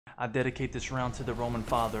I dedicate this round to the Roman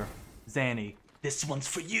father, Zanny. This one's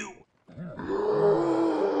for you.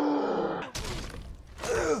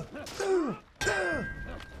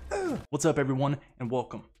 What's up, everyone, and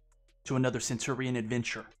welcome to another Centurion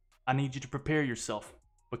adventure. I need you to prepare yourself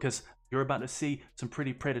because you're about to see some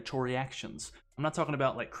pretty predatory actions. I'm not talking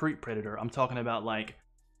about like Creep Predator. I'm talking about like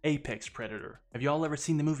Apex Predator. Have y'all ever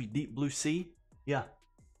seen the movie Deep Blue Sea? Yeah,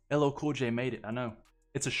 LL Cool J made it, I know.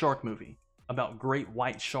 It's a shark movie about great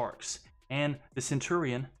white sharks. And the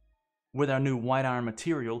Centurion, with our new white iron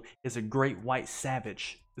material, is a great white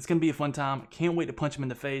savage. It's gonna be a fun time. Can't wait to punch him in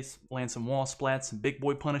the face, land some wall splats, some big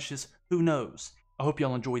boy punishes. Who knows? I hope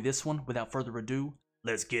y'all enjoy this one. Without further ado,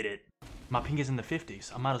 let's get it. My ping is in the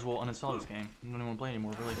 50s. I might as well uninstall this game. I don't even want to play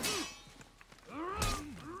anymore, really.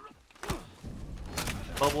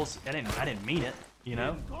 Bubbles, I didn't mean it, you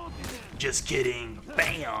know? Just kidding.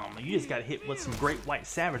 Bam! You just got hit with some great white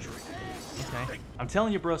savagery. Okay? I'm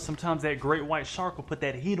telling you, bro, sometimes that great white shark will put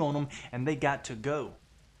that heat on them and they got to go.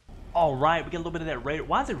 Alright, we got a little bit of that rain.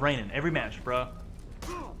 Why is it raining every match, bro?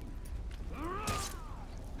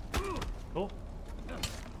 Cool.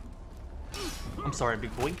 I'm sorry,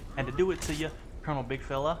 big boy. Had to do it to you, Colonel Big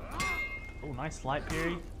Fella. Oh, nice light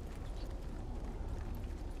parry.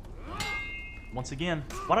 Once again,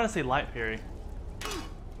 why did I say light parry?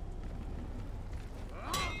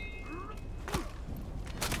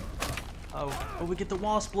 Oh, we get the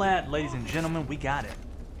wall splat, ladies and gentlemen. We got it,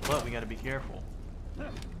 but we got to be careful.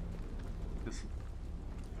 Just,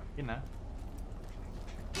 you know.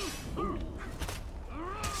 Ooh.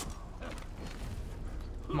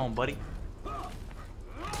 Come on, buddy.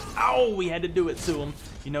 Oh, we had to do it to him.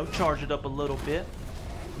 You know, charge it up a little bit.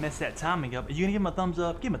 Mess that timing up. Are you gonna give him a thumbs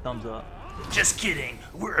up? Give him a thumbs up. Just kidding.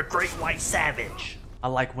 We're a great white savage. I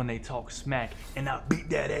like when they talk smack and not beat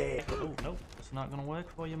that ass. Oh, nope. It's not gonna work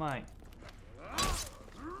for you, mate.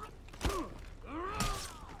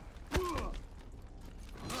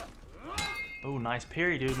 Oh, nice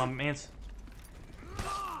parry, dude. My man's...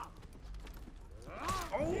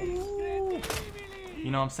 Oh!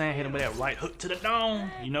 You know what I'm saying? Hit him with that right hook to the dome.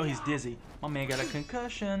 You know he's dizzy. My man got a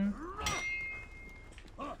concussion.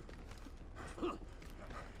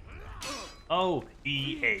 Oh,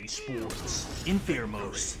 EA Sports.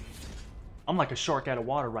 Infamous. I'm like a shark out of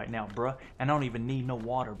water right now, bruh. And I don't even need no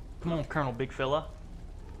water. Come on, Colonel Big Fella.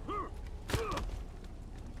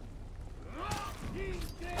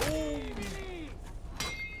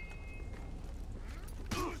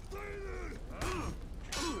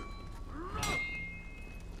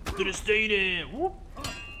 Could have stayed in. Whoop.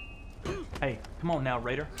 Hey, come on now,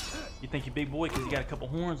 Raider. You think you big boy because you got a couple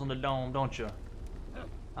horns on the dome, don't you?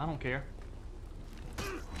 I don't care.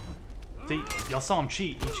 See, y'all saw him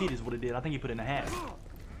cheat. He cheated is what it did. I think he put it in a hat.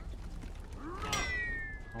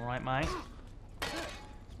 All right, Mike.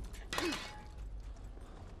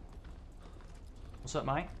 What's up,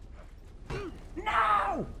 Mike?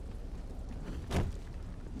 No!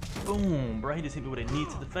 Boom, bro. He just hit me with a knee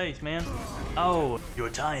to the face, man. Oh, your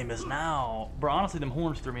time is now. Bro, honestly, them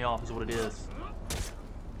horns threw me off is what it is.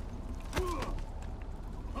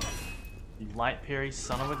 You light parry,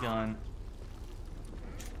 son of a gun.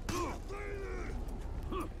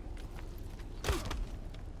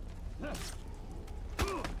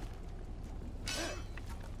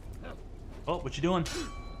 Oh, what you doing?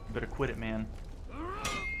 You better quit it, man.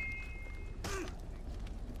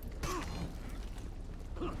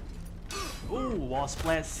 Ooh, Wall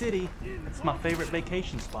Splat City. That's my favorite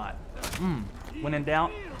vacation spot. When in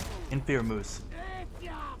doubt, infamous.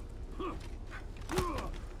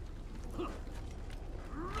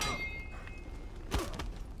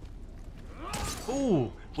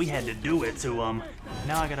 Ooh, we had to do it to him.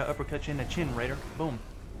 Now I gotta uppercut you in the chin, Raider. Boom.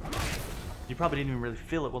 You probably didn't even really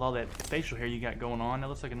feel it with all that facial hair you got going on. That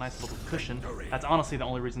looks like a nice little cushion. That's honestly the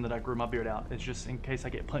only reason that I grew my beard out. It's just in case I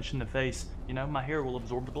get punched in the face. You know, my hair will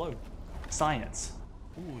absorb the blow. Science.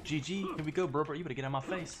 Ooh, GG. Here we go, bro. You better get out of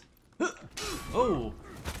my face. Oh,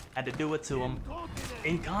 had to do it to him.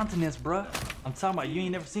 Incontinence, bruh. I'm talking about you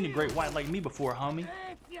ain't never seen a great white like me before, homie.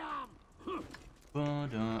 I'm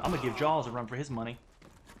gonna give Jaws a run for his money.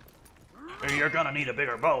 You're gonna need a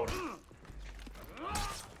bigger boat.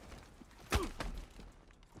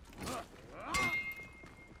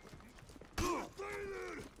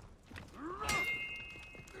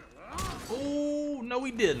 Oh, no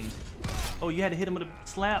we didn't. Oh, you had to hit him with a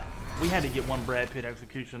slap? We had to get one Brad Pitt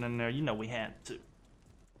execution in there. You know we had to.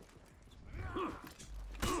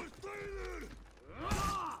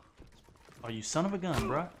 Oh, you son of a gun,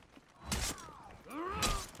 bruh.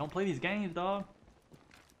 Don't play these games, dog.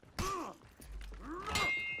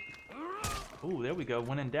 Ooh, there we go.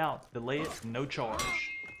 When in doubt, delay it, no charge.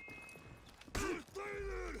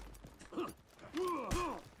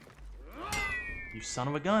 You son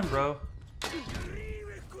of a gun, bro.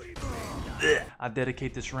 I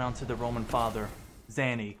dedicate this round to the Roman father.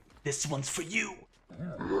 Zanny, this one's for you.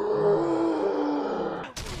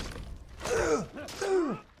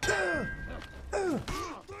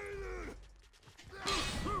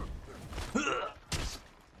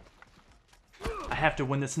 I have to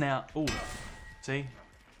win this now. Ooh, see?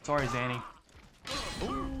 Sorry, Zanny.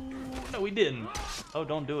 Ooh, no, we didn't. Oh,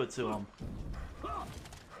 don't do it to him.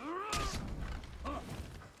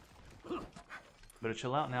 Better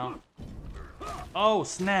chill out now. Oh,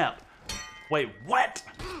 snap. Wait, what?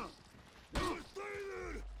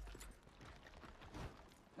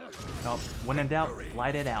 Oh, when in doubt,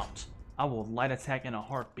 light it out. I will light attack in a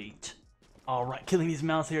heartbeat. Alright, killing these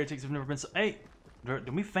mouse heretics have never been so... Hey!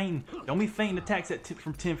 Don't be fainting attacks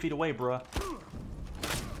from 10 feet away, bruh.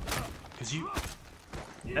 Cause you...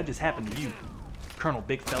 That just happened to you, Colonel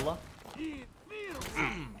Big Fella.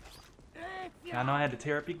 I know I had to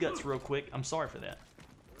tear up your guts real quick. I'm sorry for that.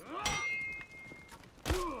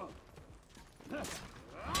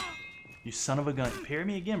 You son of a gun. Parry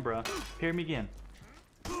me again, bruh. Parry me again.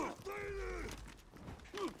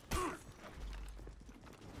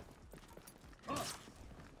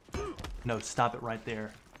 No, stop it right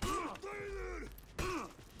there.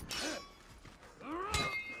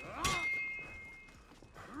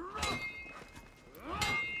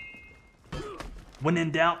 When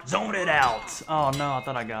in doubt, zone it out. Oh no, I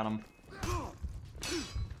thought I got him.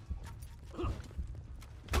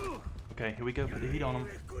 Okay, here we go. Put the heat on him.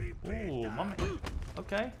 Ooh, my man.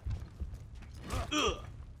 Okay. Ugh.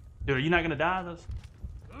 Dude, are you not gonna die this?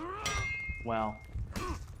 Wow.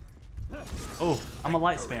 Oh, I'm a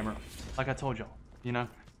light spammer. Like I told y'all, you know?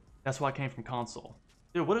 That's why I came from console.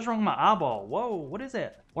 Dude, what is wrong with my eyeball? Whoa, what is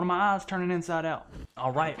that? One of my eyes turning inside out.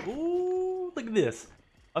 All right. Ooh, look at this.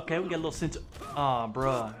 Okay, we got a little sense. Ah,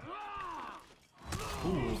 bruh.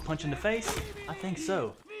 Ooh, punch in the face? I think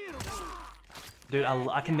so. Dude,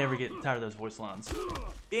 I can never get tired of those voice lines.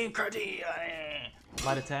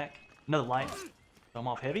 Light attack. Another light. So I'm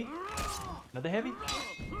off heavy. Another heavy.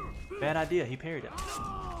 Bad idea. He parried it.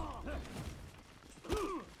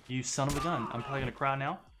 You son of a gun. I'm probably gonna cry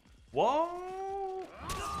now. Whoa!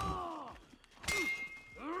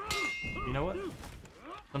 You know what?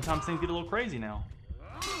 Sometimes things get a little crazy now.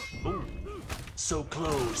 Ooh. So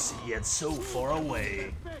close, yet so far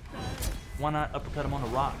away. Why not uppercut him on the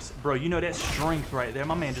rocks? Bro, you know that's strength right there.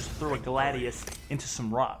 My man just threw a gladius into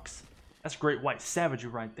some rocks. That's great white savagery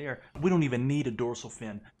right there. We don't even need a dorsal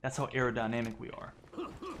fin. That's how aerodynamic we are.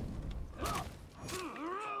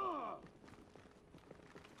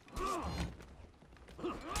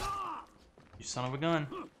 You son of a gun.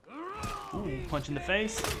 Ooh, punch in the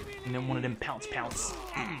face. And then one of them pounce.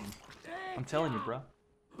 I'm telling you, bro.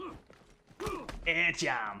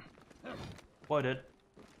 Jam. What, dude?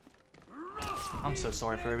 I'm so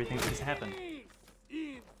sorry for everything that just happened.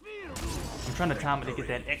 I'm trying to time it to get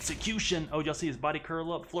that execution. Oh, y'all see his body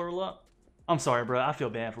curl up, flurl up? I'm sorry, bro. I feel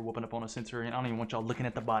bad for whooping up on a Centurion. I don't even want y'all looking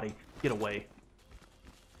at the body. Get away.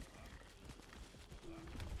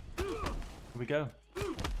 Here we go.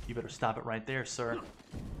 You better stop it right there, sir.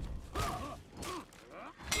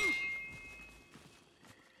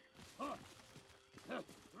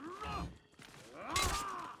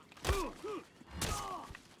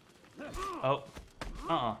 Oh.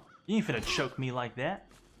 You ain't finna choke me like that.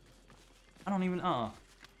 I don't even,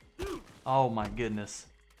 Oh my goodness.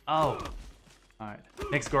 Oh. Alright.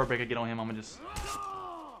 Next guard break I get on him, I'm gonna just...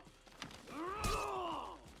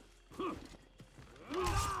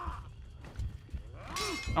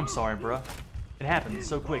 I'm sorry, bruh. It happened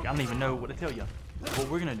so quick, I don't even know what to tell you. What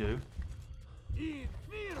we're gonna do...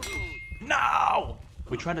 No!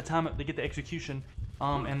 We tried to time it to get the execution,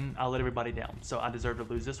 and I let everybody down. So I deserve to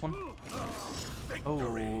lose this one.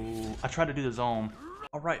 Oh, I tried to do the zone.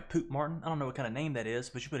 Alright, Poop Martin. I don't know what kind of name that is,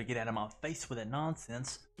 but you better get out of my face with that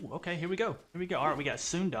nonsense. Ooh, okay, here we go. Here we go. Alright, we got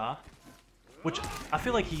Sunda, which I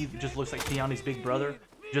feel like he just looks like Tiani's big brother.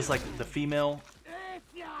 Just like the female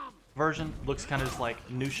version. Looks kind of just like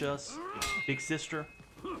Nusha's big sister,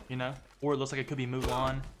 you know? Or it looks like it could be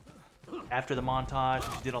Mulan. After the montage,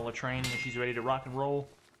 she did all the training and she's ready to rock and roll.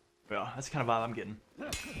 Yeah, that's the kind of vibe I'm getting.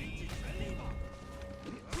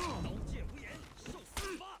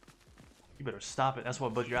 You better stop it. That's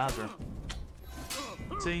what both your eyes are.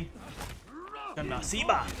 See? That's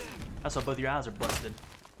why both your eyes are busted.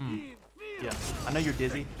 Yeah, I know you're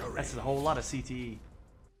dizzy. That's a whole lot of CTE.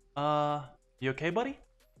 You okay, buddy?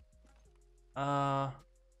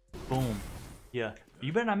 Boom. Yeah.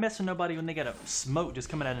 You better not mess with nobody when they got a smoke just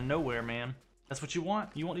coming out of nowhere, man. That's what you want?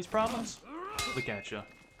 You want these problems? Look at you.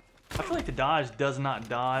 I feel like the dodge does not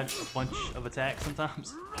dodge a bunch of attacks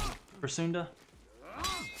sometimes for Sunda.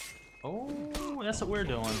 Oh, that's what we're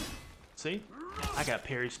doing. See? I got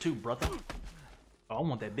parries too, brother. Oh, I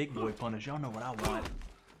want that big boy punish. Y'all know what I want.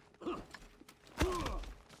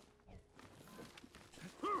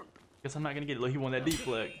 Guess I'm not gonna get it. Look, he won that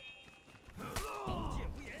deflect.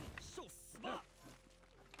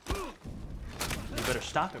 You better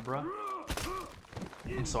stop it, bro.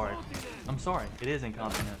 I'm sorry. I'm sorry. It is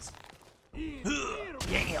incontinence.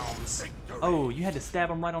 Yams. Oh, you had to stab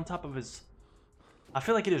him right on top of his... I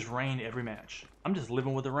feel like it has rained every match. I'm just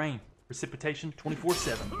living with the rain. Precipitation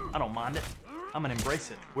 24/7. I don't mind it. I'm gonna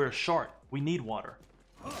embrace it. We're a shark. We need water.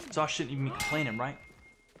 So I shouldn't even be complaining, right?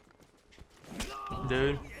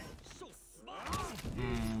 Dude.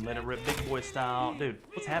 Let it rip big boy style. Dude,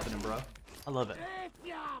 what's happening, bro? I love it.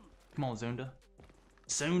 Come on, Zunda.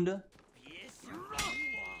 Sunda.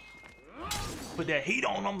 Put that heat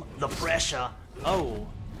on him. The pressure. Oh.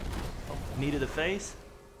 Knee to the face.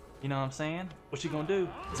 You know what I'm saying? What's he gonna do?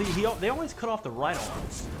 See, they always cut off the right arm.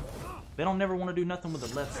 They don't never want to do nothing with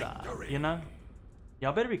the left side, you know?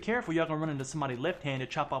 Y'all better be careful. Y'all gonna run into somebody left-handed,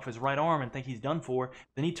 chop off his right arm and think he's done for.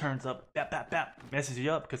 Then he turns up, bap, bap, bap, messes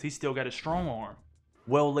you up because he's still got a strong arm.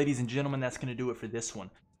 Well, ladies and gentlemen, that's gonna do it for this one.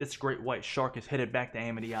 This great white shark is headed back to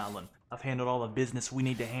Amity Island. I've handled all the business we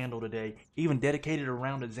need to handle today. Even dedicated a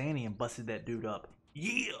round to Zanny and busted that dude up.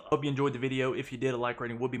 Yeah! Hope you enjoyed the video. If you did, a like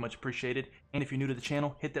rating would be much appreciated. And if you're new to the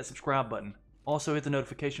channel, hit that subscribe button. Also hit the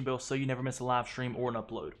notification bell so you never miss a live stream or an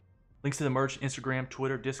upload. Links to the merch, Instagram,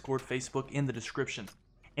 Twitter, Discord, Facebook in the description.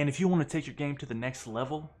 And if you want to take your game to the next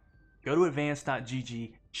level, go to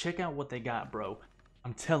advanced.gg, check out what they got, bro.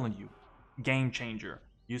 I'm telling you, game changer.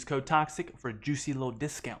 Use code TOXIC for a juicy little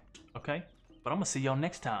discount, okay? But I'm gonna see y'all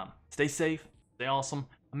next time. Stay safe, stay awesome.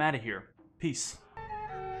 I'm out of here. Peace.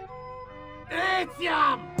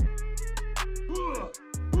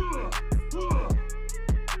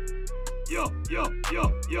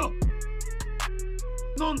 Yo.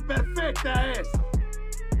 Non perfecta est.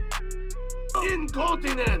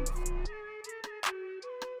 Incontinent.